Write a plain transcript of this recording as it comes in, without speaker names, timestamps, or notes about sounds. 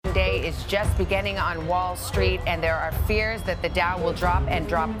is just beginning on Wall Street, and there are fears that the Dow will drop and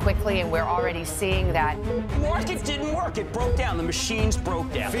drop quickly, and we're already seeing that. The market didn't work. It broke down. The machines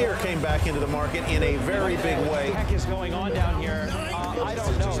broke down. Fear came back into the market in a very big way. What the heck is going on down here? I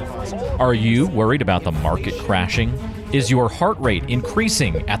don't know. Are you worried about the market crashing? Is your heart rate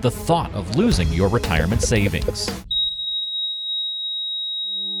increasing at the thought of losing your retirement savings?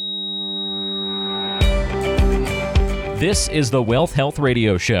 This is the Wealth Health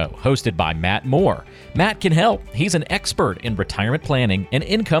Radio Show, hosted by Matt Moore. Matt can help. He's an expert in retirement planning and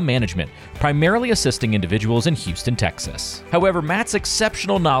income management, primarily assisting individuals in Houston, Texas. However, Matt's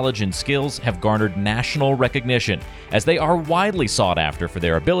exceptional knowledge and skills have garnered national recognition, as they are widely sought after for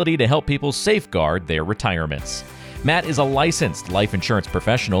their ability to help people safeguard their retirements. Matt is a licensed life insurance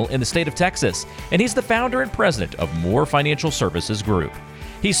professional in the state of Texas, and he's the founder and president of Moore Financial Services Group.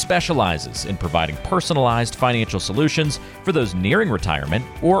 He specializes in providing personalized financial solutions for those nearing retirement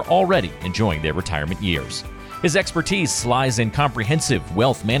or already enjoying their retirement years. His expertise lies in comprehensive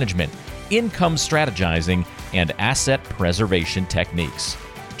wealth management, income strategizing, and asset preservation techniques.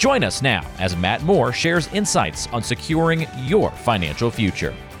 Join us now as Matt Moore shares insights on securing your financial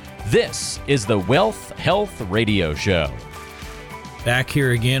future. This is the Wealth Health Radio Show. Back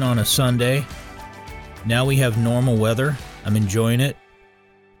here again on a Sunday. Now we have normal weather. I'm enjoying it.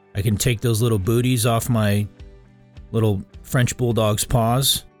 I can take those little booties off my little French Bulldog's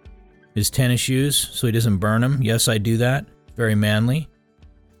paws, his tennis shoes, so he doesn't burn them. Yes, I do that. Very manly.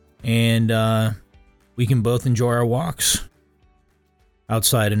 And we can both enjoy our walks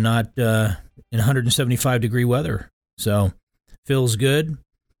outside and not in 175-degree weather. So, feels good.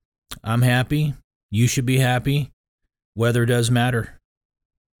 I'm happy. You should be happy. Weather does matter.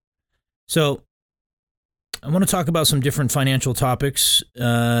 So, I want to talk about some different financial topics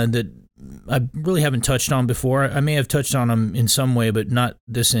that I really haven't touched on before. I may have touched on them in some way, but not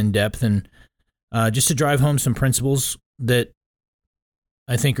this in depth. And just to drive home some principles that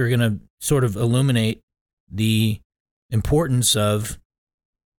I think are going to sort of illuminate the importance of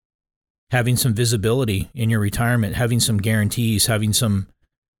having some visibility in your retirement, having some guarantees, having some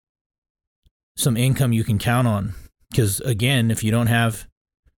income you can count on. Because again, if you don't have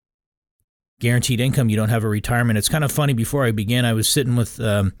guaranteed income, you don't have a retirement. It's kind of funny. Before I began, I was sitting with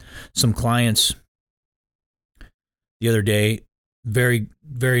some clients the other day. Very,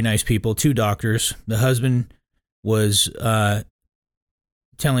 very nice people, 2 doctors. The husband was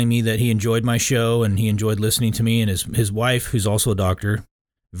telling me that he enjoyed my show and he enjoyed listening to me. And his wife, who's also a doctor,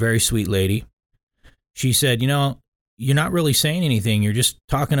 very sweet lady, she said, you're not really saying anything. You're just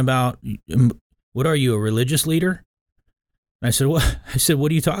talking about, what are you, a religious leader? I said,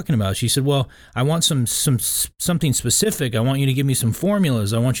 what are you talking about? She said, well, I want something specific. I want you to give me some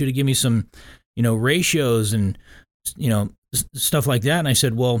formulas. I want you to give me some, ratios and, stuff like that. And I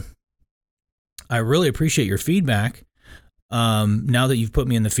said, well, I really appreciate your feedback now that you've put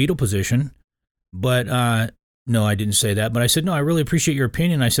me in the fetal position. But no, I didn't say that. But I said, no, I really appreciate your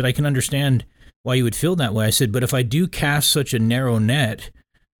opinion. I said, I can understand why you would feel that way. I said, but if I do cast such a narrow net,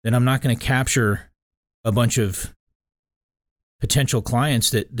 then I'm not going to capture a bunch of potential clients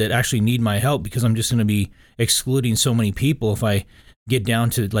that actually need my help, because I'm just going to be excluding so many people if I get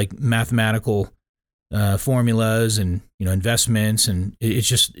down to like mathematical formulas and investments, and it's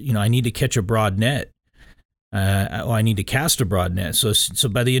just I need to catch a broad net. I need to cast a broad net. So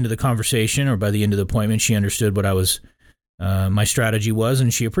by the end of the conversation, or by the end of the appointment, she understood what I was my strategy was,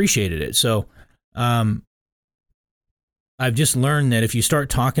 and she appreciated it. So I've just learned that if you start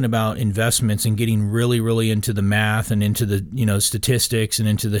talking about investments and getting really, really into the math and into the, statistics and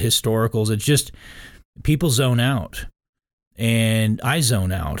into the historicals, it's just people zone out, and I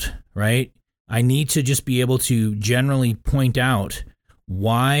zone out, right? I need to just be able to generally point out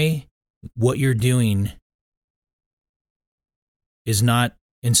why what you're doing is not,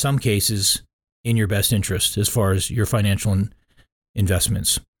 in some cases, in your best interest as far as your financial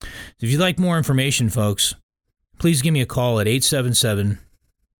investments. So if you'd like more information, folks, please give me a call at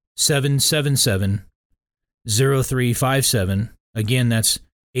 877-777-0357. Again, that's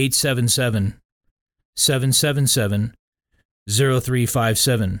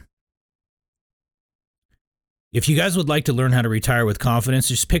 877-777-0357. If you guys would like to learn how to retire with confidence,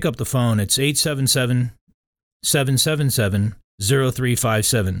 just pick up the phone. It's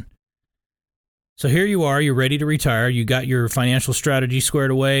 877-777-0357. So here you are, you're ready to retire. You got your financial strategy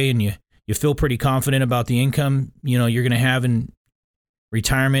squared away, and you feel pretty confident about the income you're going to have in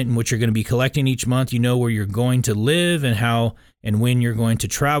retirement and what you're going to be collecting each month. You know where you're going to live and how and when you're going to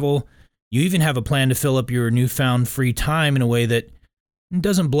travel. You even have a plan to fill up your newfound free time in a way that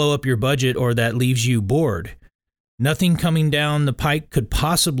doesn't blow up your budget or that leaves you bored. Nothing coming down the pike could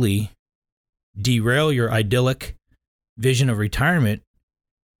possibly derail your idyllic vision of retirement,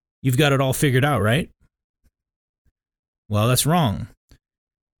 you've got it all figured out, right? Well, that's wrong.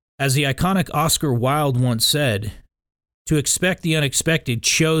 As the iconic Oscar Wilde once said, to expect the unexpected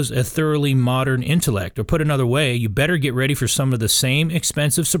shows a thoroughly modern intellect. Or put another way, you better get ready for some of the same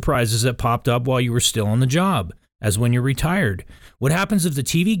expensive surprises that popped up while you were still on the job as when you're retired. What happens if the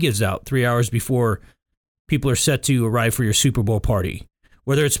TV gives out 3 hours before people are set to arrive for your Super Bowl party?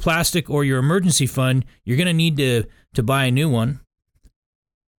 Whether it's plastic or your emergency fund, you're going to need to buy a new one.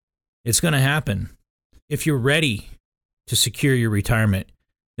 It's going to happen. If you're ready to secure your retirement,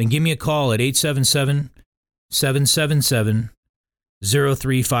 then give me a call at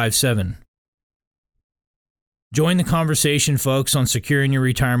 877-777-0357. Join the conversation, folks, on securing your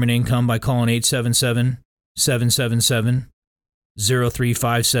retirement income by calling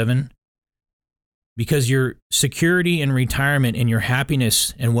 877-777-0357. Because your security in retirement and your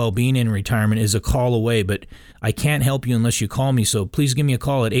happiness and well-being in retirement is a call away, but I can't help you unless you call me. So please give me a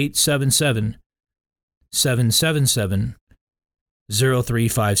call at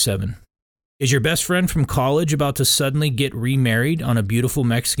 877-777-0357. Is your best friend from college about to suddenly get remarried on a beautiful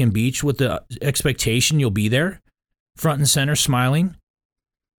Mexican beach with the expectation you'll be there, front and center, smiling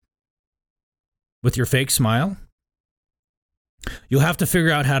with your fake smile? You'll have to figure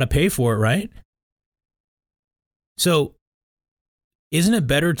out how to pay for it, right? So, isn't it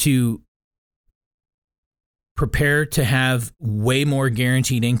better to prepare to have way more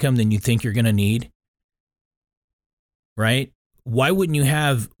guaranteed income than you think you're going to need? Right? Why wouldn't you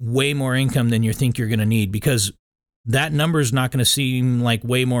have way more income than you think you're going to need? Because that number is not going to seem like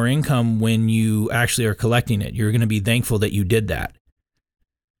way more income when you actually are collecting it. You're going to be thankful that you did that.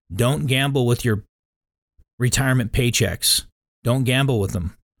 Don't gamble with your retirement paychecks. Don't gamble with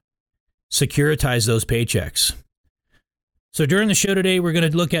them. Securitize those paychecks. So during the show today, we're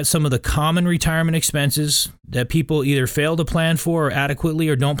going to look at some of the common retirement expenses that people either fail to plan for adequately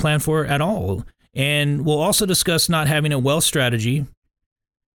or don't plan for at all. And we'll also discuss not having a wealth strategy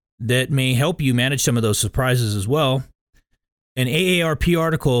that may help you manage some of those surprises as well. An AARP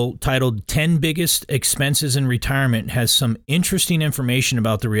article titled 10 Biggest Expenses in Retirement has some interesting information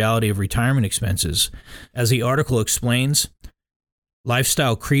about the reality of retirement expenses. As the article explains,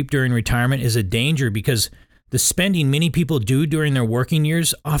 lifestyle creep during retirement is a danger because the spending many people do during their working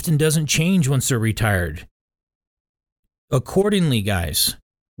years often doesn't change once they're retired. Accordingly, guys,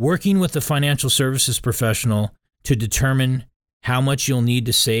 working with a financial services professional to determine how much you'll need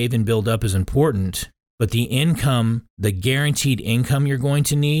to save and build up is important, but the income, the guaranteed income you're going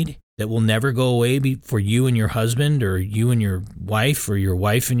to need that will never go away for you and your husband or you and your wife or your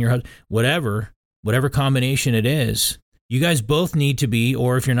wife and your husband, whatever combination it is, you guys both need to be,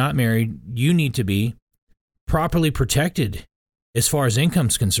 or if you're not married, you need to be properly protected as far as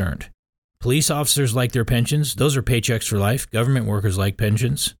income's concerned. Police officers like their pensions. Those are paychecks for life. Government workers like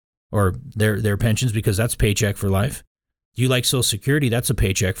pensions, or their pensions, because that's paycheck for life. Do you like Social Security? That's a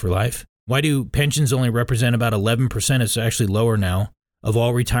paycheck for life. Why do pensions only represent about 11%? It's actually lower now of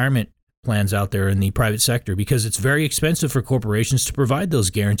all retirement plans out there in the private sector, because it's very expensive for corporations to provide those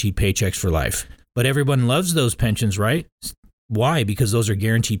guaranteed paychecks for life. But everyone loves those pensions, right? Why? Because those are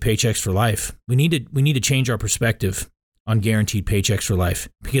guaranteed paychecks for life. We need to change our perspective on guaranteed paychecks for life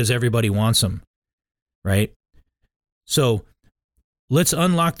because everybody wants them, right? So let's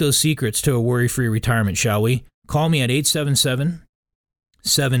unlock those secrets to a worry-free retirement, shall we? Call me at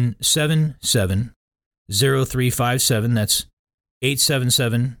 877-777-0357. That's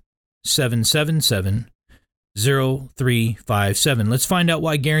 877-777-0357. Let's find out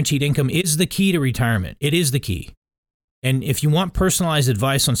why guaranteed income is the key to retirement. It is the key. And if you want personalized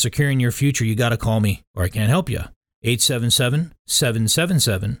advice on securing your future, you got to call me or I can't help you.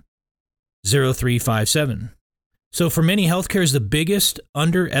 877-777-0357. So for many, healthcare is the biggest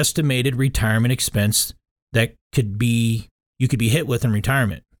underestimated retirement expense that you could be hit with in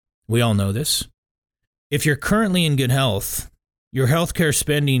retirement. We all know this. If you're currently in good health, your healthcare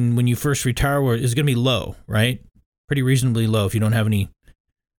spending when you first retire is going to be low, right? Pretty reasonably low if you don't have any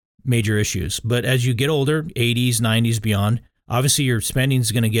major issues. But as you get older, 80s, 90s, beyond, obviously your spending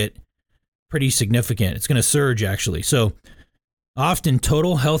is going to get pretty significant. It's going to surge, actually. So often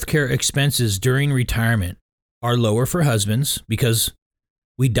total healthcare expenses during retirement are lower for husbands because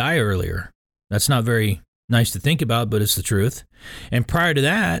we die earlier. That's not very nice to think about, but it's the truth. And prior to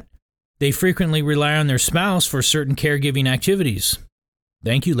that, they frequently rely on their spouse for certain caregiving activities.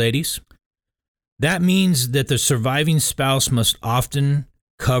 Thank you, ladies. That means that the surviving spouse must often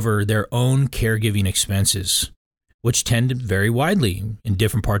cover their own caregiving expenses, which tend to vary widely in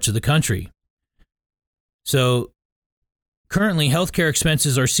different parts of the country. So currently, healthcare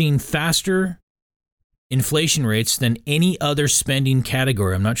expenses are seen faster inflation rates than any other spending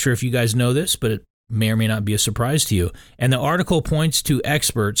category. I'm not sure if you guys know this, but it may or may not be a surprise to you. And the article points to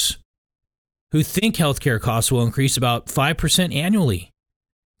experts who think healthcare costs will increase about 5% annually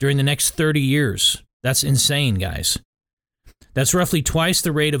during the next 30 years. That's insane, guys. That's roughly twice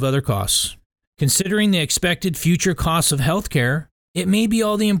the rate of other costs. Considering the expected future costs of healthcare, it may be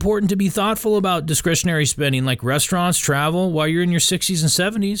all the important to be thoughtful about discretionary spending like restaurants, travel, while you're in your 60s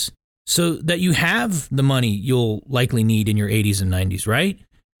and 70s, so that you have the money you'll likely need in your 80s and 90s, right?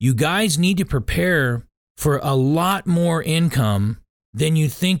 You guys need to prepare for a lot more income than you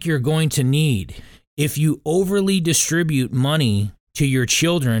think you're going to need. If you overly distribute money to your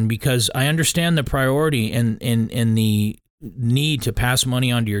children, because I understand the priority and the need to pass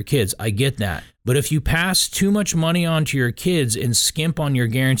money on to your kids. I get that. But if you pass too much money on to your kids and skimp on your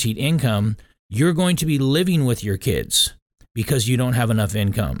guaranteed income, you're going to be living with your kids because you don't have enough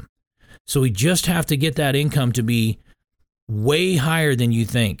income. So we just have to get that income to be way higher than you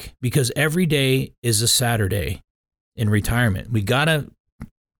think, because every day is a Saturday in retirement. We got to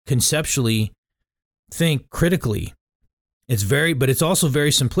conceptually think critically. But it's also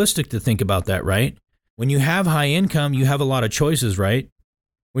very simplistic to think about that, right? When you have high income, you have a lot of choices, right?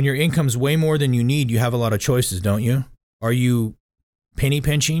 When your income's way more than you need, you have a lot of choices, don't you? Are you penny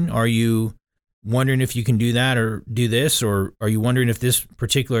pinching? Are you wondering if you can do that or do this? Or are you wondering if this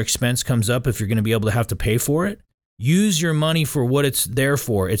particular expense comes up, if you're going to be able to have to pay for it? Use your money for what it's there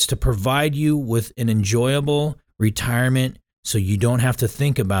for. It's to provide you with an enjoyable retirement so you don't have to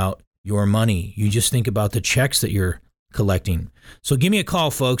think about your money. You just think about the checks that you're collecting. So give me a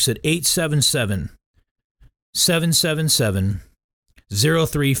call, folks, at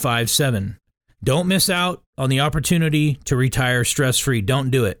 877-777-0357. Don't miss out on the opportunity to retire stress-free.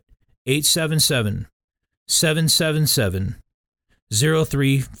 Don't do it.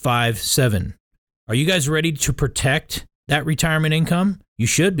 877-777-0357. Are you guys ready to protect that retirement income? You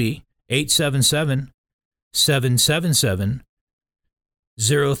should be.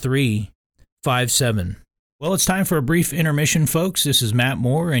 877-777-0357. Well, it's time for a brief intermission, folks. This is Matt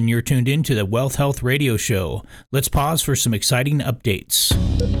Moore, and you're tuned in to the Wealth Health Radio Show. Let's pause for some exciting updates.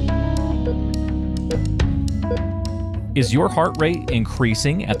 Is your heart rate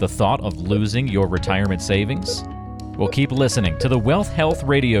increasing at the thought of losing your retirement savings? Well, keep listening to the Wealth Health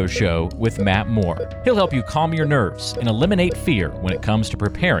Radio Show with Matt Moore. He'll help you calm your nerves and eliminate fear when it comes to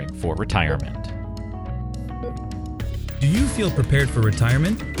preparing for retirement. Do you feel prepared for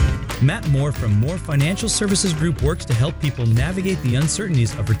retirement? Matt Moore from Moore Financial Services Group works to help people navigate the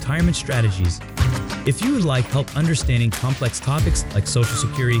uncertainties of retirement strategies. If you would like help understanding complex topics like Social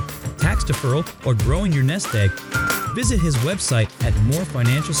Security, tax deferral, or growing your nest egg, visit his website at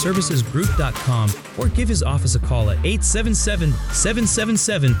mooreFinancialServicesGroup.com or give his office a call at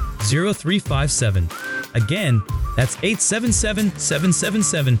 877-777-0357. Again, that's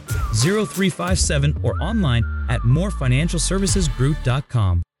 877-777-0357 or online at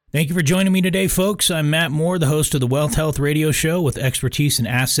mooreFinancialServicesGroup.com. Thank you for joining me today, folks. I'm Matt Moore, the host of the Wealth Health Radio Show with expertise in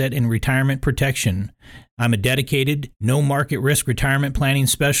asset and retirement protection. I'm a dedicated, no market risk retirement planning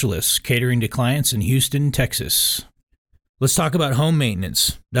specialist catering to clients in Houston, Texas. Let's talk about home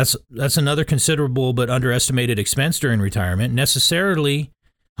maintenance. That's another considerable but underestimated expense during retirement. Necessarily,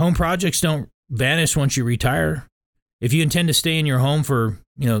 home projects don't vanish once you retire. If you intend to stay in your home for,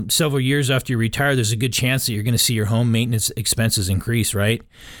 several years after you retire, there's a good chance that you're going to see your home maintenance expenses increase, right?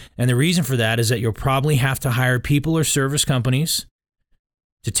 And the reason for that is that you'll probably have to hire people or service companies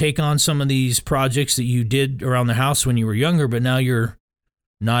to take on some of these projects that you did around the house when you were younger, but now you're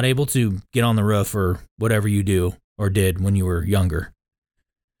not able to get on the roof or whatever you do or did when you were younger.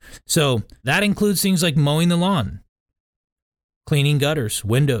 So that includes things like mowing the lawn, cleaning gutters,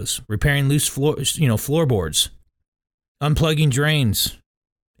 windows, repairing loose floorboards, unplugging drains,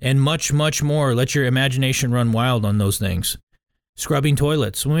 and much, much more. Let your imagination run wild on those things. Scrubbing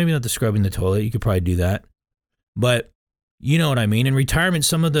toilets. Well, maybe not the scrubbing the toilet. You could probably do that. But you know what I mean. In retirement,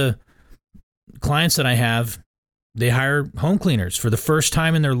 some of the clients that I have, they hire home cleaners for the first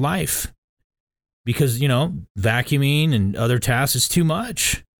time in their life because, vacuuming and other tasks is too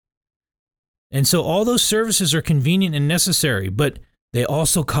much. And so all those services are convenient and necessary, but they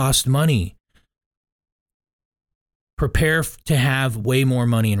also cost money. Prepare to have way more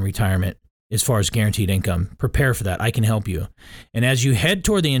money in retirement as far as guaranteed income. Prepare for that. I can help you. And as you head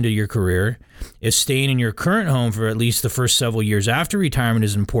toward the end of your career, if staying in your current home for at least the first several years after retirement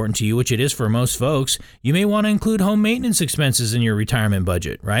is important to you, which it is for most folks, you may want to include home maintenance expenses in your retirement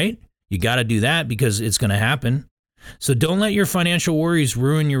budget, right? You got to do that because it's going to happen. So don't let your financial worries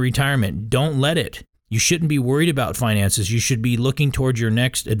ruin your retirement. Don't let it. You shouldn't be worried about finances. You should be looking towards your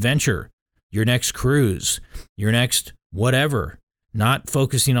next adventure. your next cruise, your next whatever. Not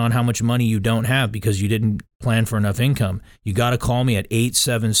focusing on how much money you don't have because you didn't plan for enough income. You got to call me at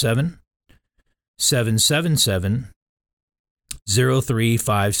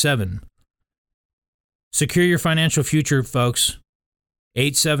 877-777-0357. Secure your financial future, folks.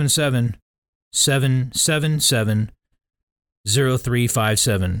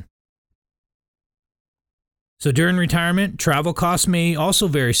 877-777-0357. So during retirement, travel costs may also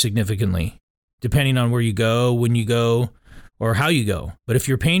vary significantly, depending on where you go, when you go, or how you go. But if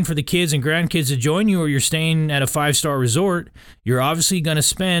you're paying for the kids and grandkids to join you, or you're staying at a 5-star resort, you're obviously going to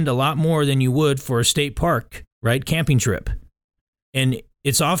spend a lot more than you would for a state park, right? Camping trip. And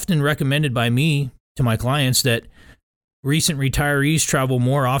it's often recommended by me to my clients that recent retirees travel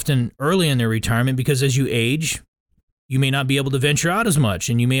more often early in their retirement because as you age, you may not be able to venture out as much,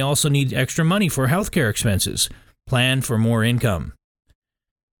 and you may also need extra money for healthcare expenses. Plan for more income.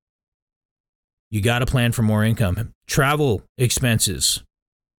 You got to plan for more income. Travel expenses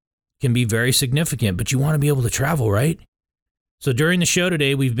can be very significant, but you want to be able to travel, right? So during the show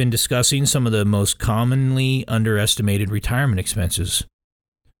today, we've been discussing some of the most commonly underestimated retirement expenses.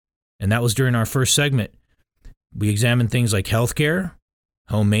 And that was during our first segment. We examined things like healthcare,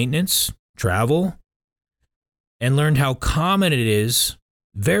 home maintenance, travel, and learned how common it is,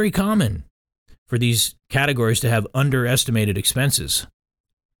 very common, for these categories to have underestimated expenses.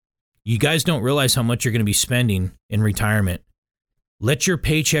 You guys don't realize how much you're going to be spending in retirement. Let your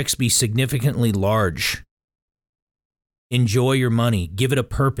paychecks be significantly large. Enjoy your money. Give it a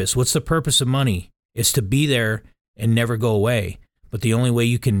purpose. What's the purpose of money? It's to be there and never go away. But the only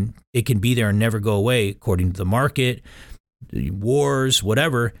way it can be there and never go away, according to the market, the wars,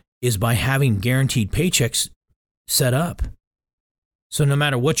 whatever, is by having guaranteed paychecks set up. So no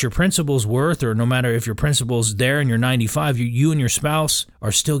matter what your principal's worth, or no matter if your principal's there and you're 95, you and your spouse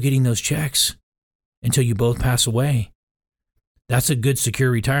are still getting those checks until you both pass away. That's a good,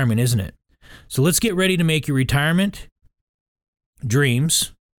 secure retirement, isn't it? So let's get ready to make your retirement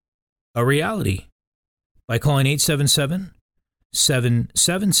dreams a reality by calling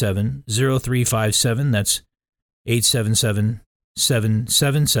 877-777-0357. That's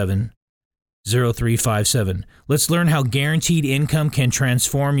 877-777-0357. Let's learn how guaranteed income can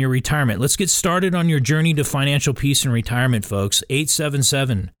transform your retirement. Let's get started on your journey to financial peace and retirement, folks.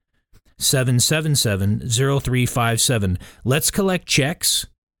 877-777-0357. Let's collect checks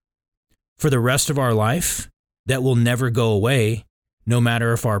for the rest of our life that will never go away, no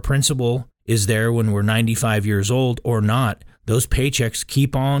matter if our principal is there when we're 95 years old or not. Those paychecks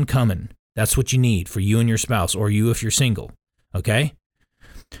keep on coming. That's what you need for you and your spouse, or you if you're single, okay?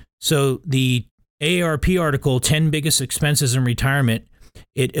 So the AARP article, 10 Biggest Expenses in Retirement,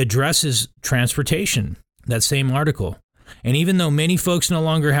 it addresses transportation, that same article. And even though many folks no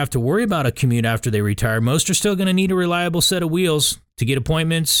longer have to worry about a commute after they retire, most are still going to need a reliable set of wheels to get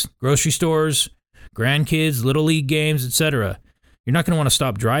appointments, grocery stores, grandkids, little league games, etc. You're not going to want to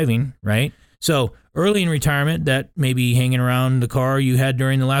stop driving, right? So early in retirement, that may be hanging around the car you had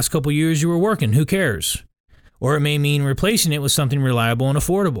during the last couple of years you were working. Who cares? Or it may mean replacing it with something reliable and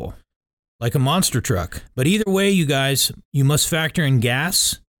affordable, like a monster truck. But either way, you guys, you must factor in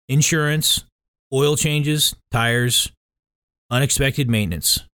gas, insurance, oil changes, tires, unexpected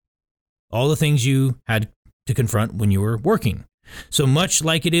maintenance, all the things you had to confront when you were working. So much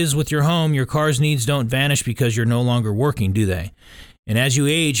like it is with your home, your car's needs don't vanish because you're no longer working, do they? And as you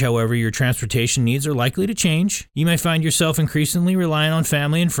age, however, your transportation needs are likely to change. You may find yourself increasingly relying on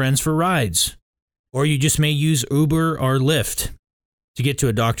family and friends for rides. Or you just may use Uber or Lyft to get to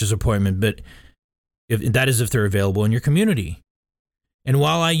a doctor's appointment, but if they're available in your community. And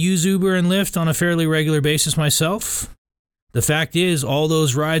while I use Uber and Lyft on a fairly regular basis myself, the fact is all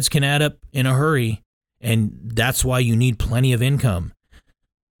those rides can add up in a hurry, and that's why you need plenty of income.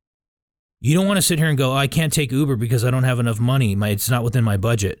 You don't want to sit here and go, I can't take Uber because I don't have enough money. It's not within my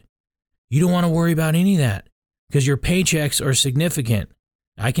budget. You don't want to worry about any of that because your paychecks are significant.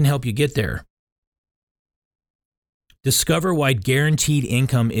 I can help you get there. Discover why guaranteed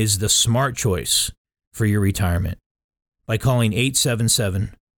income is the smart choice for your retirement by calling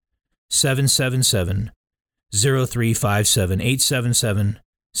 877-777-0357,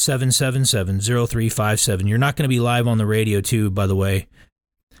 877-777-0357. You're not going to be live on the radio too, by the way.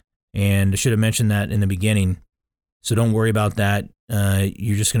 And I should have mentioned that in the beginning. So don't worry about that.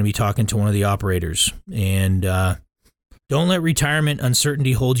 You're just going to be talking to one of the operators. And don't let retirement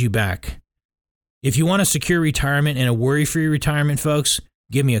uncertainty hold you back. If you want a secure retirement and a worry-free retirement, folks,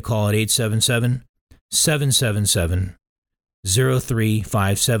 give me a call at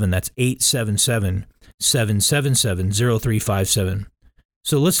 877-777-0357. That's 877-777-0357.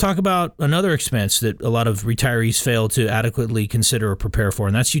 So let's talk about another expense that a lot of retirees fail to adequately consider or prepare for,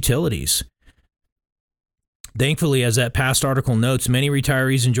 and that's utilities. Thankfully, as that past article notes, many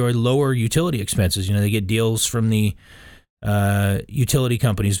retirees enjoy lower utility expenses. They get deals from the utility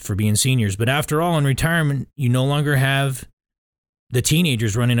companies for being seniors. But after all, in retirement, you no longer have the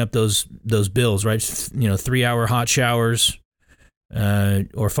teenagers running up those bills, right? 3-hour hot showers,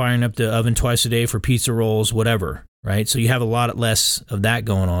 or firing up the oven twice a day for pizza rolls, whatever, right? So you have a lot less of that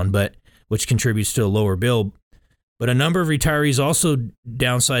going on, but which contributes to a lower bill. But a number of retirees also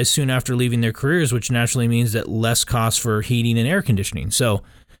downsize soon after leaving their careers, which naturally means that less costs for heating and air conditioning. So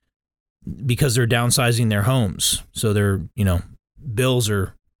because they're downsizing their homes, so their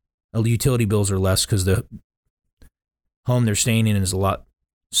utility bills are less because the home they're staying in is a lot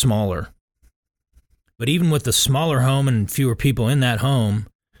smaller. But even with the smaller home and fewer people in that home,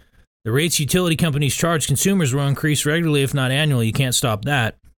 the rates utility companies charge consumers will increase regularly, if not annually. You can't stop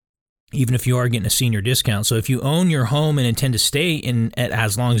that, even if you are getting a senior discount. So if you own your home and intend to stay in it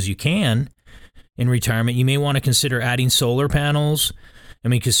as long as you can in retirement, you may want to consider adding solar panels.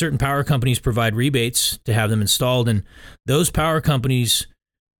 Because certain power companies provide rebates to have them installed, and those power companies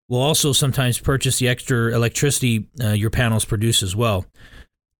will also sometimes purchase the extra electricity your panels produce as well.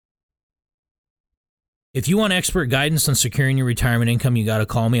 If you want expert guidance on securing your retirement income, you got to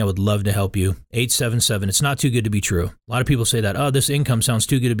call me. I would love to help you. 877. It's not too good to be true. A lot of people say that, this income sounds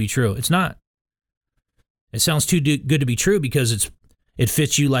too good to be true. It's not. It sounds too good to be true because it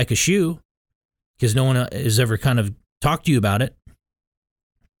fits you like a shoe, because no one has ever kind of talked to you about it.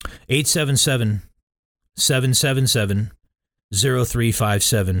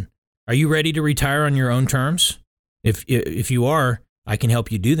 877-777-0357. Are you ready to retire on your own terms? If you are, I can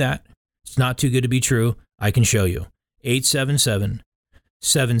help you do that. It's not too good to be true. I can show you.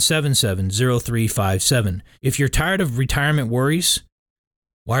 877-777-0357. If you're tired of retirement worries,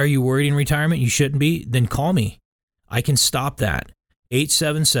 why are you worried in retirement? You shouldn't be. Then call me. I can stop that.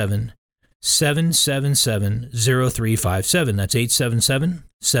 877-777-0357. That's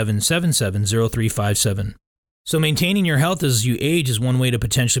 877-777-0357. So maintaining your health as you age is one way to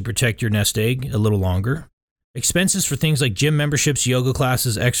potentially protect your nest egg a little longer. Expenses for things like gym memberships, yoga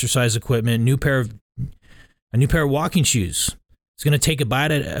classes, exercise equipment, a new pair of walking shoes. It's going to take a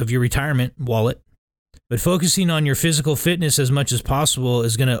bite out of your retirement wallet. But focusing on your physical fitness as much as possible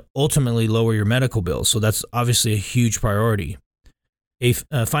is going to ultimately lower your medical bills. So that's obviously a huge priority. A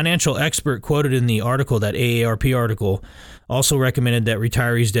financial expert quoted in the article, that AARP article, also recommended that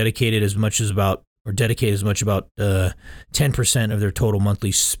retirees dedicate as much about 10% of their total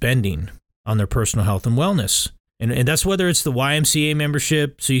monthly spending on their personal health and wellness. And that's whether it's the YMCA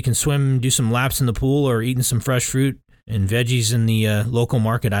membership, so you can swim, do some laps in the pool, or eating some fresh fruit and veggies in the local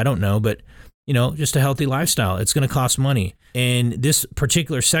market. I don't know, but just a healthy lifestyle. It's going to cost money. And this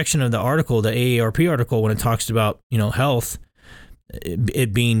particular section of the article, the AARP article, when it talks about, health,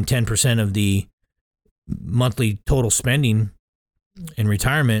 it being 10% of the monthly total spending in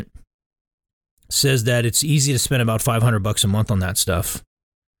retirement, says that it's easy to spend about $500 a month on that stuff,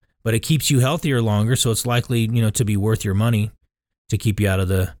 but it keeps you healthier longer. So it's likely, to be worth your money to keep you out of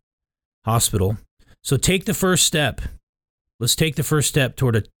the hospital. So take the first step. Let's take the first step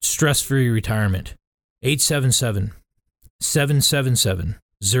toward a stress-free retirement.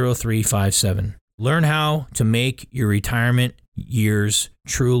 877-777-0357. Learn how to make your retirement years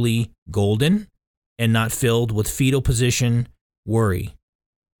truly golden and not filled with fetal position worry.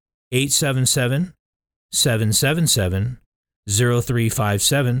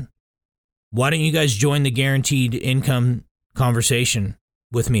 877-777-0357. Why don't you guys join the guaranteed income conversation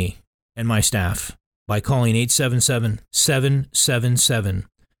with me and my staff by calling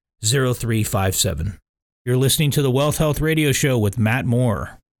 877-777-0357. You're listening to the Wealth Health Radio Show with Matt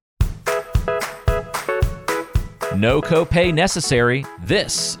Moore. No copay necessary.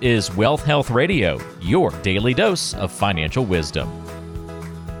 This is Wealth Health Radio, your daily dose of financial wisdom.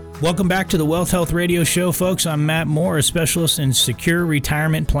 Welcome back to the Wealth Health Radio Show, folks. I'm Matt Moore, a specialist in secure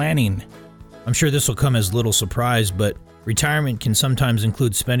retirement planning. I'm sure this will come as little surprise, but retirement can sometimes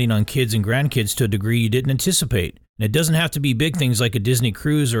include spending on kids and grandkids to a degree you didn't anticipate. And it doesn't have to be big things like a Disney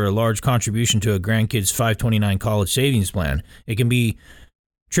cruise or a large contribution to a grandkid's 529 college savings plan. It can be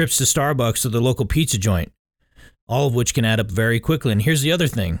trips to Starbucks or the local pizza joint, all of which can add up very quickly. And here's the other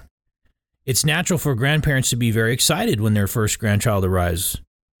thing. It's natural for grandparents to be very excited when their first grandchild arrives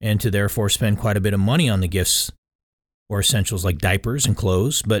and to therefore spend quite a bit of money on the gifts or essentials like diapers and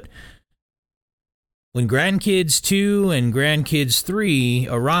clothes. But when grandkids 2 and grandkids 3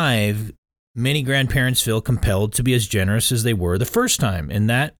 arrive, many grandparents feel compelled to be as generous as they were the first time. And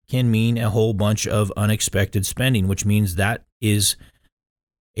that can mean a whole bunch of unexpected spending, which means that is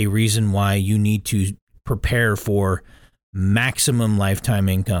a reason why you need to prepare for maximum lifetime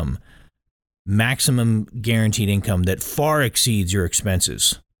income, maximum guaranteed income that far exceeds your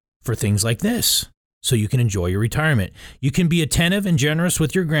expenses for things like this, so you can enjoy your retirement. You can be attentive and generous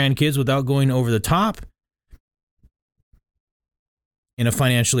with your grandkids without going over the top in a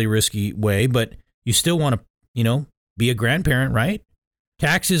financially risky way, but you still want to, be a grandparent, right?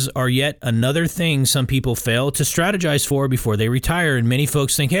 Taxes are yet another thing some people fail to strategize for before they retire. And many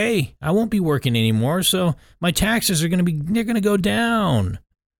folks think, hey, I won't be working anymore, so my taxes they're going to go down.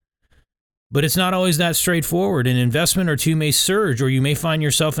 But it's not always that straightforward. An investment or two may surge, or you may find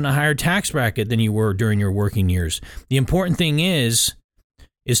yourself in a higher tax bracket than you were during your working years. The important thing is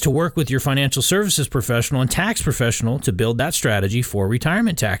to work with your financial services professional and tax professional to build that strategy for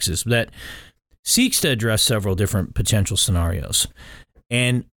retirement taxes that seeks to address several different potential scenarios.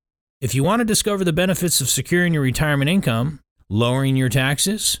 And if you want to discover the benefits of securing your retirement income, lowering your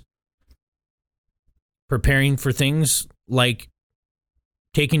taxes, preparing for things like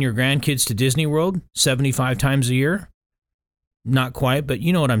taking your grandkids to Disney World 75 times a year, not quite, but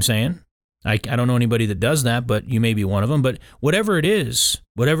you know what I'm saying. I don't know anybody that does that, but you may be one of them. But whatever it is,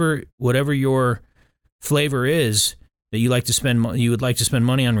 whatever your flavor is that you would like to spend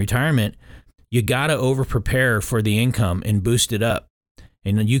money on retirement, you got to over prepare for the income and boost it up.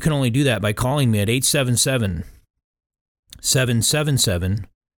 And you can only do that by calling me at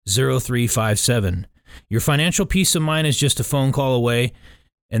 877-777-0357. Your financial peace of mind is just a phone call away,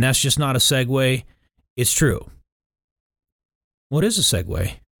 and that's just not a segue. It's true. What is a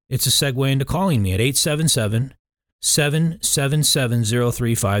segue? It's a segue into calling me at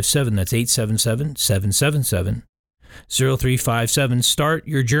 877-777-0357. That's 877-777-0357. Start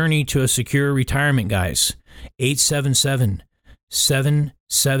your journey to a secure retirement, guys.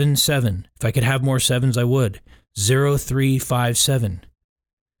 877-777. If I could have more sevens, I would. 0357.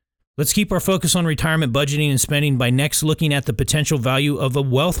 Let's keep our focus on retirement budgeting and spending by next looking at the potential value of a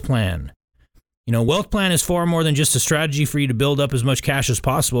wealth plan. Wealth plan is far more than just a strategy for you to build up as much cash as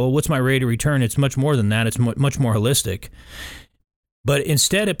possible. What's my rate of return? It's much more than that. It's much more holistic. But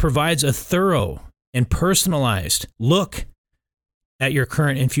instead, it provides a thorough and personalized look at your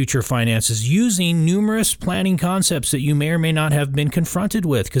current and future finances using numerous planning concepts that you may or may not have been confronted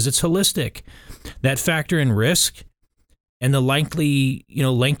with, because it's holistic. That factor in risk and the likely,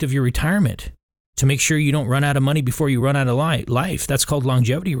 length of your retirement to make sure you don't run out of money before you run out of life. That's called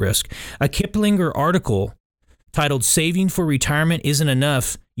longevity risk. A Kiplinger article titled "Saving for Retirement Isn't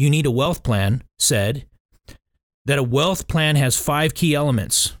Enough, You Need a Wealth Plan" said that a wealth plan has 5 key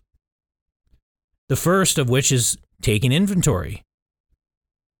elements. The first of which is taking inventory.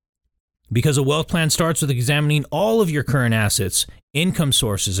 Because a wealth plan starts with examining all of your current assets, income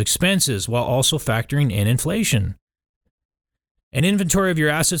sources, expenses, while also factoring in inflation. An inventory of your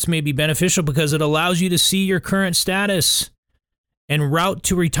assets may be beneficial because it allows you to see your current status and route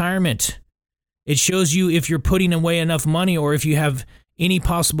to retirement. It shows you if you're putting away enough money or if you have any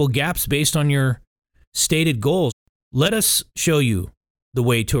possible gaps based on your stated goals. Let us show you the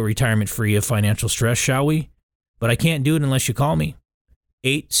way to a retirement free of financial stress, shall we? But I can't do it unless you call me.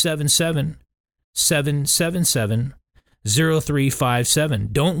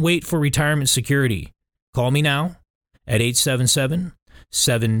 877-777-0357. Don't wait for retirement security. Call me now at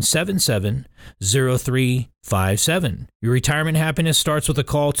 877-777-0357. Your retirement happiness starts with a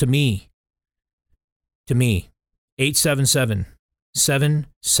call to me.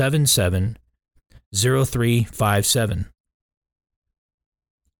 877-777-0357.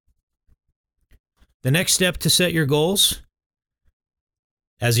 The next step to set your goals,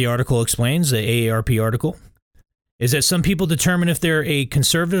 as the article explains, the AARP article, is that some people determine if they're a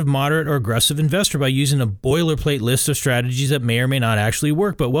conservative, moderate, or aggressive investor by using a boilerplate list of strategies that may or may not actually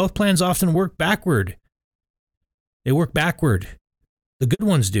work. But wealth plans often work backward. They work backward. The good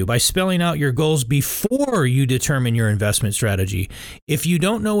ones do, by spelling out your goals before you determine your investment strategy. If you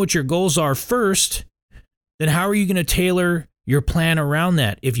don't know what your goals are first, then how are you going to tailor your plan around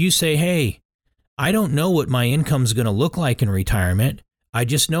that? If you say, hey, I don't know what my income's going to look like in retirement, I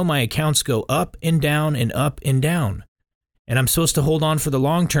just know my accounts go up and down and up and down. And I'm supposed to hold on for the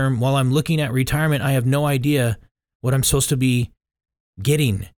long term while I'm looking at retirement. I have no idea what I'm supposed to be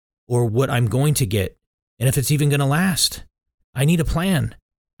getting or what I'm going to get. And if it's even going to last. I need a plan.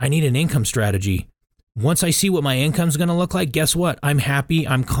 I need an income strategy. Once I see what my income's going to look like, guess what? I'm happy.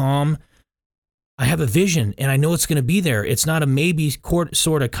 I'm calm. I have a vision and I know it's going to be there. It's not a maybe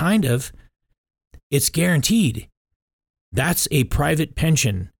sort of kind of. It's guaranteed. That's a private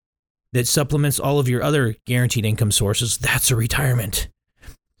pension that supplements all of your other guaranteed income sources. That's a retirement.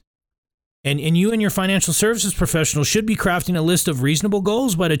 And you and your financial services professional should be crafting a list of reasonable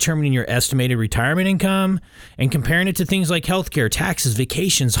goals by determining your estimated retirement income and comparing it to things like healthcare, taxes,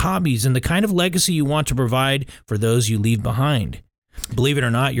 vacations, hobbies, and the kind of legacy you want to provide for those you leave behind. Believe it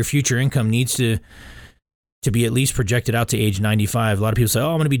or not, your future income needs to be at least projected out to age 95. A lot of people say, oh,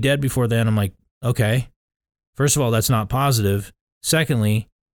 I'm going to be dead before then. I'm like, okay. First of all, that's not positive. Secondly,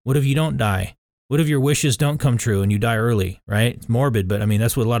 what if you don't die? What if your wishes don't come true and you die early, right? It's morbid, but I mean,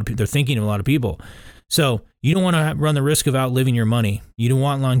 that's what a lot of people, they're thinking of a lot of people. So you don't want to run the risk of outliving your money. You don't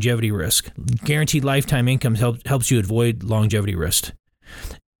want longevity risk. Guaranteed lifetime income helps you avoid longevity risk.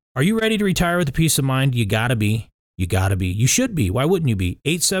 Are you ready to retire with a peace of mind? You gotta be. You gotta be. You should be. Why wouldn't you be?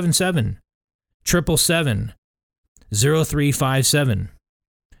 877-777-0357.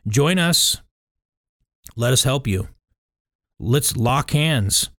 Join us. Let us help you. Let's lock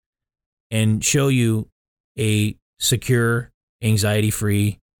hands and show you a secure,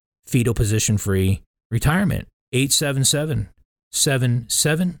 anxiety-free, fetal position-free retirement.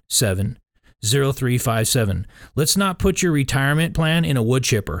 877-777-0357. Let's not put your retirement plan in a wood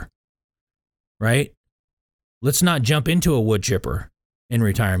chipper, right? Let's not jump into a wood chipper in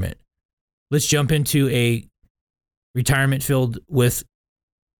retirement. Let's jump into a retirement filled with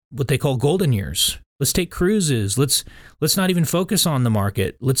what they call golden years. Let's take cruises. Let's not even focus on the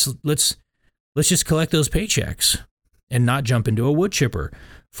market. Let's just collect those paychecks and not jump into a wood chipper.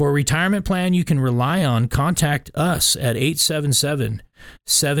 For a retirement plan you can rely on, contact us at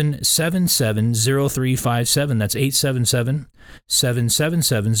 877-777-0357. That's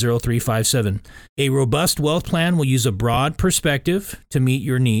 877-777-0357. A robust wealth plan will use a broad perspective to meet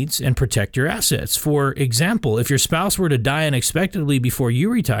your needs and protect your assets. For example, if your spouse were to die unexpectedly before you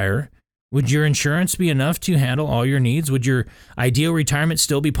retire, would your insurance be enough to handle all your needs? Would your ideal retirement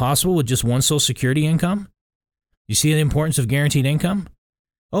still be possible with just one Social Security income? You see the importance of guaranteed income?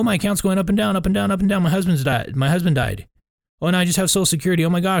 Oh, my account's going up and down, up and down, up and down. My husband died. Oh, and I just have Social Security. Oh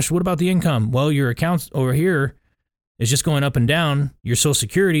my gosh, what about the income? Well, your account over here is just going up and down. Your Social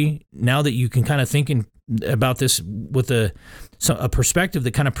Security, now that you can kind of think about this with a perspective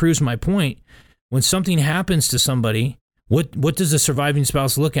that kind of proves my point, when something happens to somebody, what does the surviving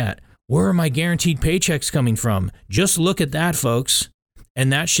spouse look at? Where are my guaranteed paychecks coming from? Just look at that, folks.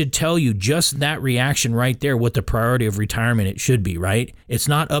 And that should tell you, just that reaction right there, what the priority of retirement it should be, right? It's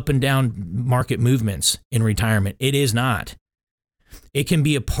not up and down market movements in retirement. It is not. It can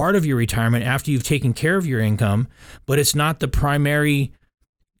be a part of your retirement after you've taken care of your income, but it's not the primary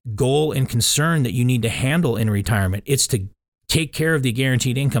goal and concern that you need to handle in retirement. It's to take care of the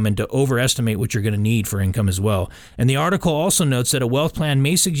guaranteed income and to overestimate what you're going to need for income as well. And the article also notes that a wealth plan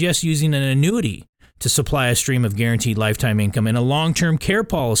may suggest using an annuity to supply a stream of guaranteed lifetime income and a long-term care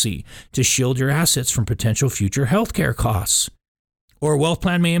policy to shield your assets from potential future health care costs. Or a wealth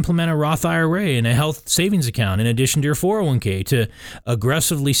plan may implement a Roth IRA and a health savings account in addition to your 401k to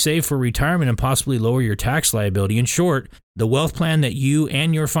aggressively save for retirement and possibly lower your tax liability. In short, the wealth plan that you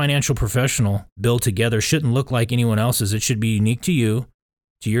and your financial professional build together shouldn't look like anyone else's. It should be unique to you,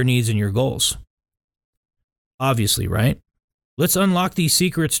 to your needs and your goals. Obviously, right? Let's unlock these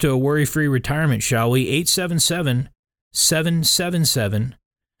secrets to a worry-free retirement, shall we?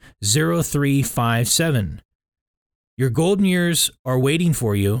 877-777-0357. Your golden years are waiting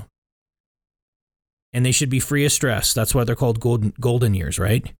for you, and they should be free of stress. That's why they're called golden years,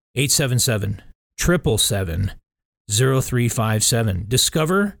 right? 877-777-0357.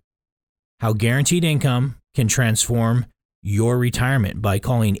 Discover how guaranteed income can transform your retirement by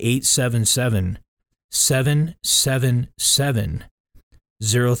calling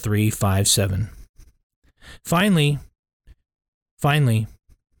 877-777-0357. Finally,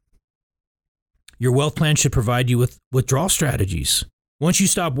 your wealth plan should provide you with withdrawal strategies. Once you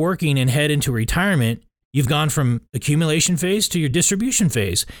stop working and head into retirement, you've gone from accumulation phase to your distribution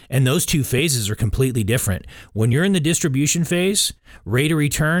phase, and those two phases are completely different. When you're in the distribution phase, rate of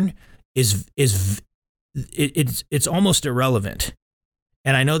return it's almost irrelevant.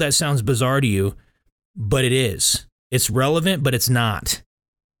 And I know that sounds bizarre to you, but it is. It's relevant, but it's not.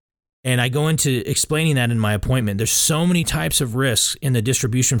 And I go into explaining that in my appointment. There's so many types of risks in the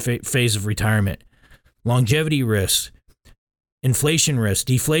distribution phase of retirement. Longevity risk, inflation risk,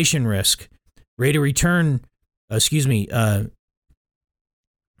 deflation risk, rate of return,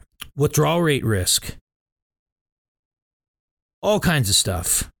 withdrawal rate risk, all kinds of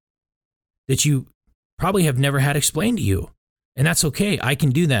stuff that you probably have never had explained to you. And that's okay. I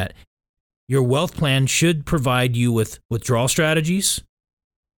can do that. Your wealth plan should provide you with withdrawal strategies,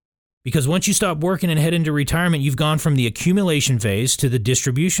 because once you stop working and head into retirement, you've gone from the accumulation phase to the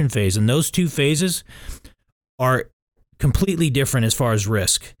distribution phase. And those two phases are completely different as far as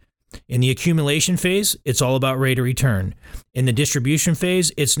risk. In the accumulation phase, it's all about rate of return. In the distribution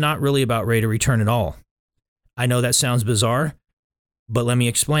phase, it's not really about rate of return at all. I know that sounds bizarre, but let me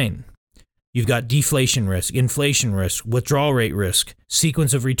explain. You've got deflation risk, inflation risk, withdrawal rate risk,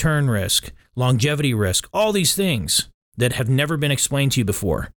 sequence of return risk, longevity risk, all these things that have never been explained to you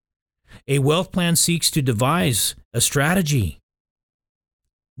before. A wealth plan seeks to devise a strategy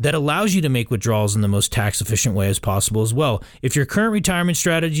that allows you to make withdrawals in the most tax-efficient way as possible as well. If your current retirement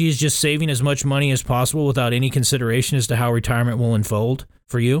strategy is just saving as much money as possible without any consideration as to how retirement will unfold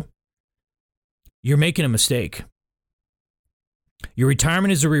for you, you're making a mistake. Your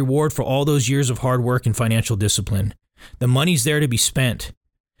retirement is a reward for all those years of hard work and financial discipline. The money's there to be spent,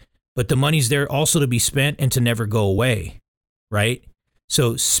 but the money's there also to be spent and to never go away, right?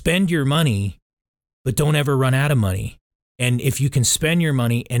 So spend your money, but don't ever run out of money. And if you can spend your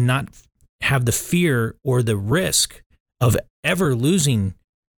money and not have the fear or the risk of ever losing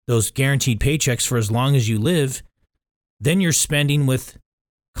those guaranteed paychecks for as long as you live, then you're spending with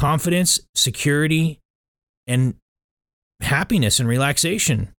confidence, security, and happiness and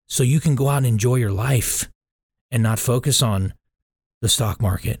relaxation, so you can go out and enjoy your life and not focus on the stock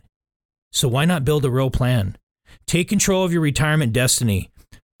market. So why not build a real plan? Take control of your retirement destiny.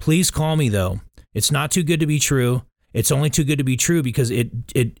 Please call me, though. It's not too good to be true. It's only too good to be true because it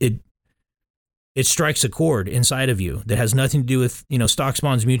strikes a chord inside of you that has nothing to do with, stocks,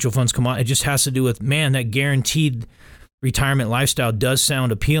 bonds, mutual funds, commodities. It just has to do with, man, that guaranteed retirement lifestyle does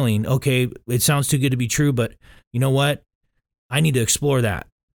sound appealing. Okay, it sounds too good to be true, but you know what? I need to explore that.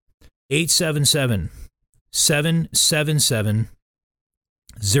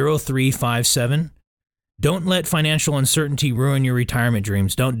 877-777-0357. Don't let financial uncertainty ruin your retirement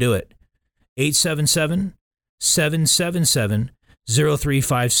dreams. Don't do it.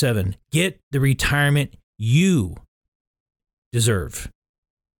 877-777-0357. Get the retirement you deserve.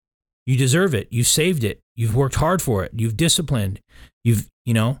 You deserve it. You've saved it. You've worked hard for it. You've disciplined. You've,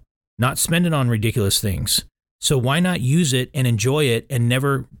 not spent it on ridiculous things. So why not use it and enjoy it and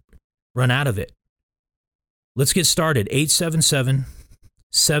never run out of it? Let's get started.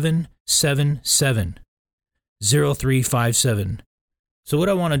 877-777-0357. So what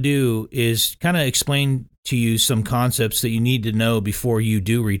I want to do is kind of explain to you some concepts that you need to know before you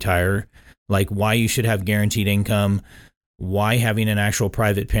do retire, like why you should have guaranteed income, why having an actual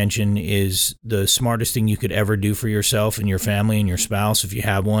private pension is the smartest thing you could ever do for yourself and your family and your spouse if you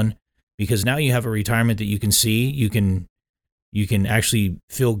have one, because now you have a retirement that you can see, you can actually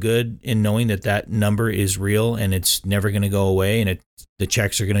feel good in knowing that that number is real and it's never going to go away and the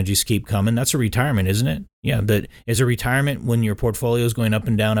checks are going to just keep coming. That's a retirement, isn't it? Yeah, that is a retirement when your portfolio is going up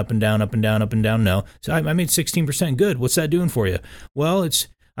and down, up and down, up and down, up and down. No. So I made 16%. Good. What's that doing for you? Well,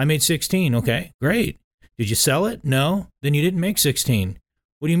 I made 16. Okay, great. Did you sell it? No. Then you didn't make 16.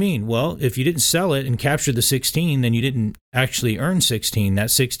 What do you mean? Well, if you didn't sell it and capture the 16, then you didn't actually earn 16.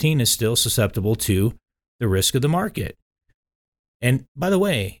 That 16 is still susceptible to the risk of the market. And by the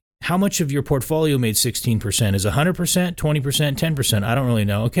way, how much of your portfolio made 16%? Is 100%, 20%, 10%? I don't really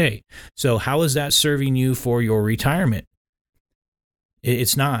know. Okay. So how is that serving you for your retirement?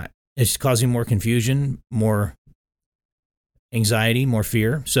 It's not. It's causing more confusion, more anxiety, more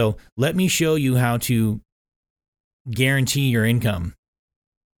fear. So let me show you how to guarantee your income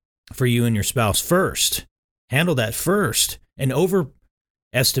for you and your spouse first. Handle that first and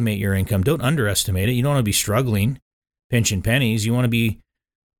overestimate your income. Don't underestimate it. You don't want to be struggling, pinching pennies. You want to be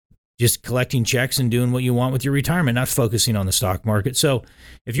just collecting checks and doing what you want with your retirement, not focusing on the stock market. So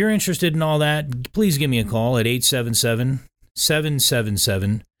if you're interested in all that, please give me a call at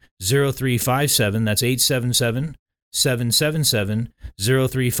 877-777-0357. That's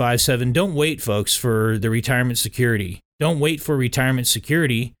 877-777-0357. Don't wait, folks, for the retirement security. Don't wait for retirement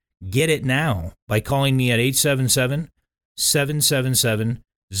security. Get it now by calling me at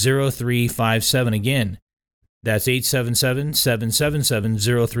 877-777-0357. Again, that's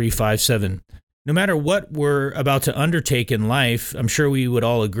 877-777-0357. No matter what we're about to undertake in life, I'm sure we would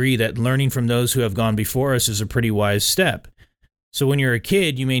all agree that learning from those who have gone before us is a pretty wise step. So when you're a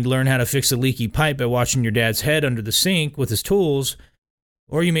kid, you may learn how to fix a leaky pipe by watching your dad's head under the sink with his tools,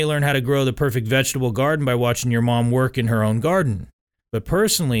 or you may learn how to grow the perfect vegetable garden by watching your mom work in her own garden. But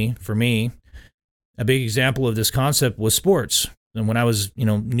personally, for me, a big example of this concept was sports. And when I was,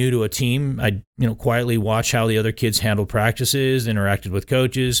 new to a team, I'd, quietly watch how the other kids handled practices, interacted with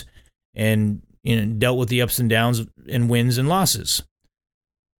coaches, and, dealt with the ups and downs and wins and losses.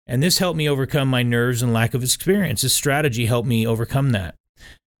 And this helped me overcome my nerves and lack of experience. This strategy helped me overcome that.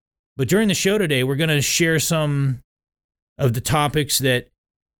 But during the show today, we're going to share some of the topics that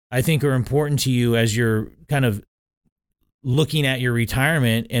I think are important to you as you're kind of looking at your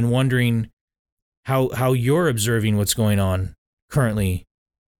retirement and wondering how you're observing what's going on currently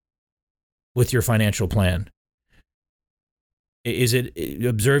with your financial plan. Is it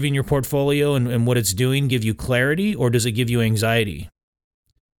observing your portfolio and what it's doing give you clarity, or does it give you anxiety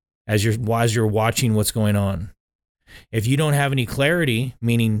as you're watching what's going on? If you don't have any clarity,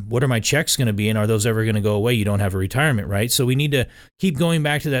 meaning what are my checks going to be and are those ever going to go away, you don't have a retirement, right? So we need to keep going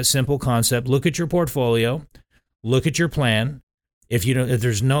back to that simple concept. Look at your portfolio, look at your plan. If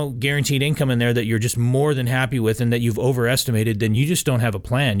there's no guaranteed income in there that you're just more than happy with and that you've overestimated, then you just don't have a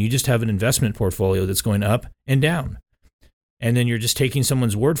plan. You just have an investment portfolio that's going up and down. And then you're just taking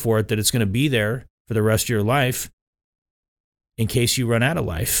someone's word for it that it's going to be there for the rest of your life in case you run out of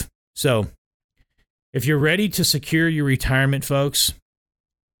life. So if you're ready to secure your retirement, folks,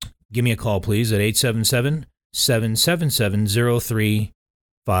 give me a call, please, at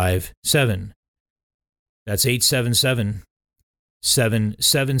 877-777-0357. That's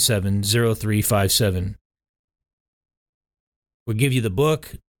 877-777-0357. We'll give you the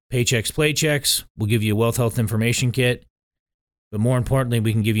book, Paychecks, Playchecks. We'll give you a wealth health information kit. But more importantly,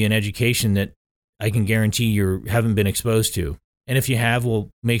 we can give you an education that I can guarantee you haven't been exposed to. And if you have, we'll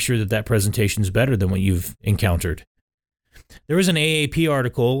make sure that presentation is better than what you've encountered. There was an AAP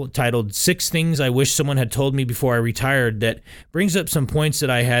article titled 6 Things I Wish Someone Had Told Me Before I Retired that brings up some points that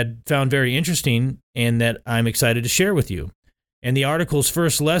I had found very interesting and that I'm excited to share with you. And the article's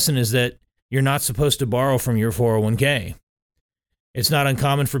first lesson is that you're not supposed to borrow from your 401k. It's not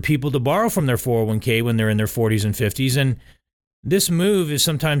uncommon for people to borrow from their 401k when they're in their 40s and 50s, and this move is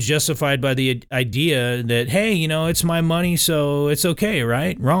sometimes justified by the idea that, hey, it's my money, so it's okay,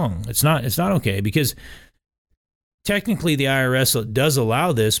 right? Wrong. It's not okay, because technically the IRS does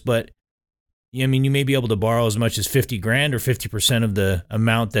allow this, but you may be able to borrow as much as $50,000 or 50% of the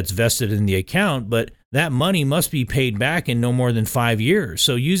amount that's vested in the account, but that money must be paid back in no more than 5 years.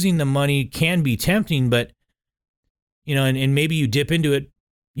 So using the money can be tempting, but and maybe you dip into it,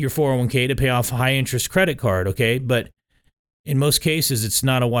 your 401k, to pay off a high interest credit card, okay? But in most cases, it's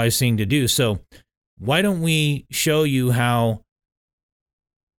not a wise thing to do. So why don't we show you how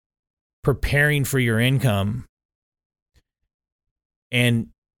preparing for your income and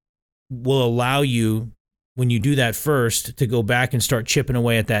will allow you, when you do that first, to go back and start chipping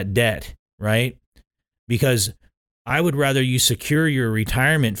away at that debt, right? Because I would rather you secure your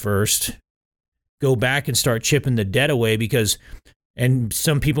retirement first, go back and start chipping the debt away, and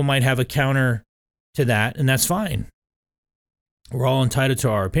some people might have a counter to that, and that's fine. We're all entitled to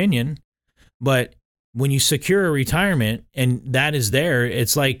our opinion, but when you secure a retirement and that is there,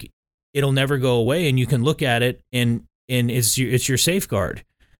 it's like it'll never go away, and you can look at it and it's your safeguard.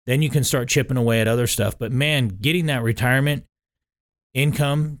 Then you can start chipping away at other stuff. But man, getting that retirement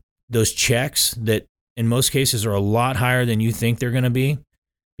income, those checks that in most cases are a lot higher than you think they're going to be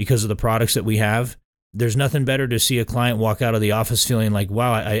because of the products that we have. There's nothing better to see a client walk out of the office feeling like,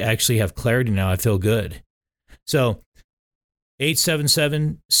 wow, I actually have clarity now. I feel good. So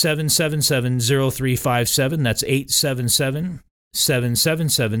 877-777-0357. That's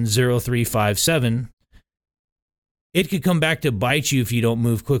 877-777-0357. It could come back to bite you if you don't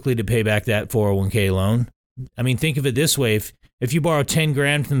move quickly to pay back that 401k loan. Think of it this way. If you borrow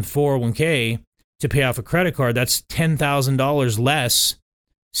 $10,000 from the 401k to pay off a credit card, that's $10,000 less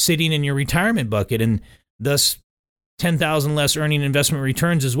sitting in your retirement bucket, and thus $10,000 less earning investment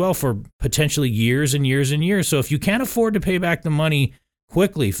returns as well for potentially years and years and years. So if you can't afford to pay back the money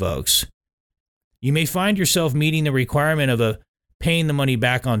quickly, folks, you may find yourself meeting the requirement of paying the money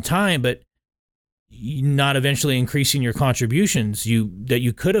back on time, but not eventually increasing your contributions that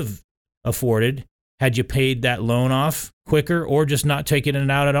you could have afforded had you paid that loan off quicker or just not taking it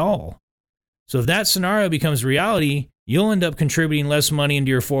out at all. So if that scenario becomes reality, you'll end up contributing less money into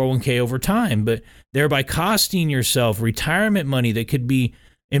your 401k over time, but thereby costing yourself retirement money that could be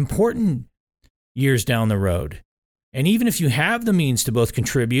important years down the road. And even if you have the means to both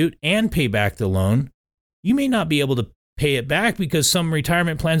contribute and pay back the loan, you may not be able to pay it back because some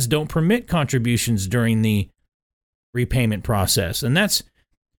retirement plans don't permit contributions during the repayment process. And that's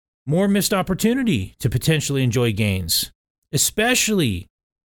more missed opportunity to potentially enjoy gains, especially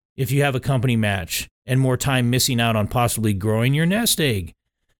if you have a company match and more time missing out on possibly growing your nest egg.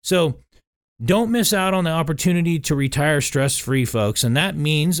 So don't miss out on the opportunity to retire stress-free, folks. And that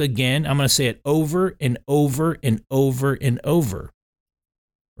means, again, I'm going to say it over and over and over and over,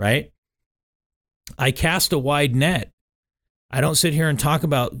 right? I cast a wide net. I don't sit here and talk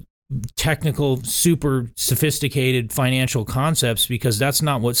about technical, super sophisticated financial concepts because that's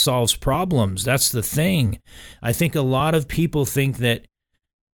not what solves problems. That's the thing. I think a lot of people think that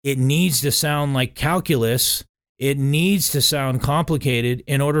it needs to sound like calculus It needs to sound complicated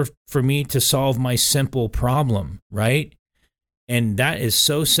in order for me to solve my simple problem, right? And that is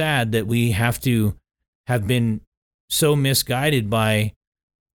so sad that we have to have been so misguided by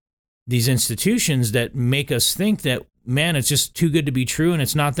these institutions that make us think that, man, it's just too good to be true and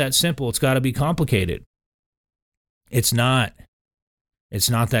it's not that simple. It's got to be complicated. It's not. It's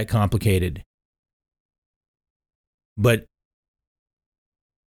not that complicated. But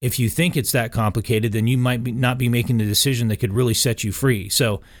if you think it's that complicated, then you might not be making the decision that could really set you free.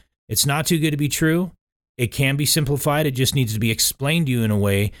 So it's not too good to be true. It can be simplified. It just needs to be explained to you in a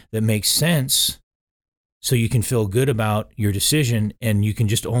way that makes sense so you can feel good about your decision, and you can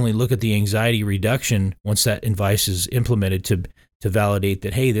just only look at the anxiety reduction once that advice is implemented to validate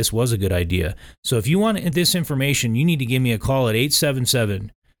that, hey, this was a good idea. So if you want this information, you need to give me a call at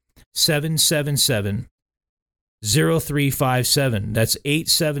 877-777-0357. That's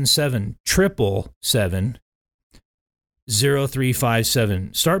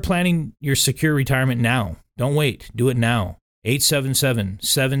 877-777-0357. Start planning your secure retirement now. Don't wait. Do it now.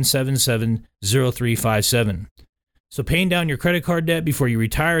 877-777-0357. So paying down your credit card debt before you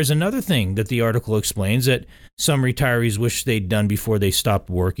retire is another thing that the article explains that some retirees wish they'd done before they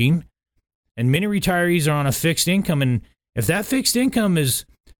stopped working. And many retirees are on a fixed income. And if that fixed income is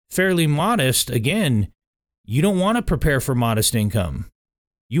fairly modest, again, you don't want to prepare for modest income.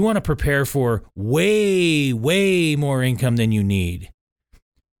 You want to prepare for way, way more income than you need.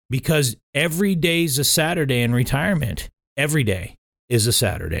 Because every day's a Saturday in retirement. Every day is a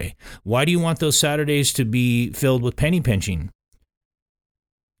Saturday. Why do you want those Saturdays to be filled with penny pinching?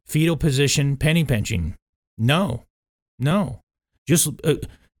 Fetal position penny pinching? No. Just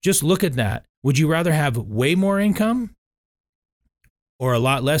look at that. Would you rather have way more income or a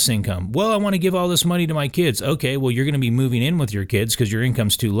lot less income? Well, I want to give all this money to my kids. Okay, well, you're going to be moving in with your kids because your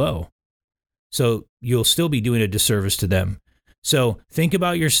income's too low. So you'll still be doing a disservice to them. So think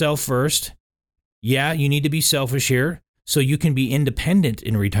about yourself first. Yeah, you need to be selfish here so you can be independent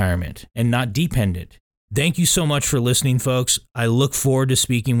in retirement and not dependent. Thank you so much for listening, folks. I look forward to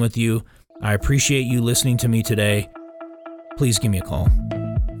speaking with you. I appreciate you listening to me today. Please give me a call.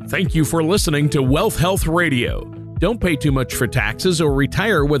 Thank you for listening to Wealth Health Radio. Don't pay too much for taxes or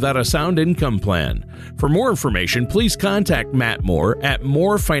retire without a sound income plan. For more information, please contact Matt Moore at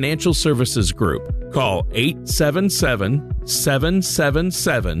Moore Financial Services Group. Call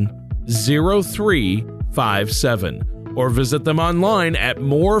 877-777-0357 or visit them online at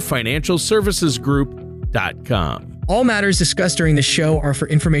moorefinancialservicesgroup.com. All matters discussed during the show are for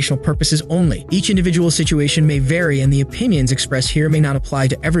informational purposes only. Each individual situation may vary, and the opinions expressed here may not apply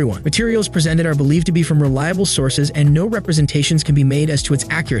to everyone. Materials presented are believed to be from reliable sources, and no representations can be made as to its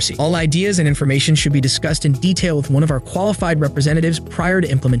accuracy. All ideas and information should be discussed in detail with one of our qualified representatives prior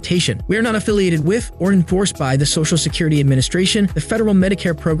to implementation. We are not affiliated with or endorsed by the Social Security Administration, the Federal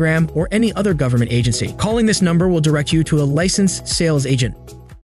Medicare Program, or any other government agency. Calling this number will direct you to a licensed sales agent.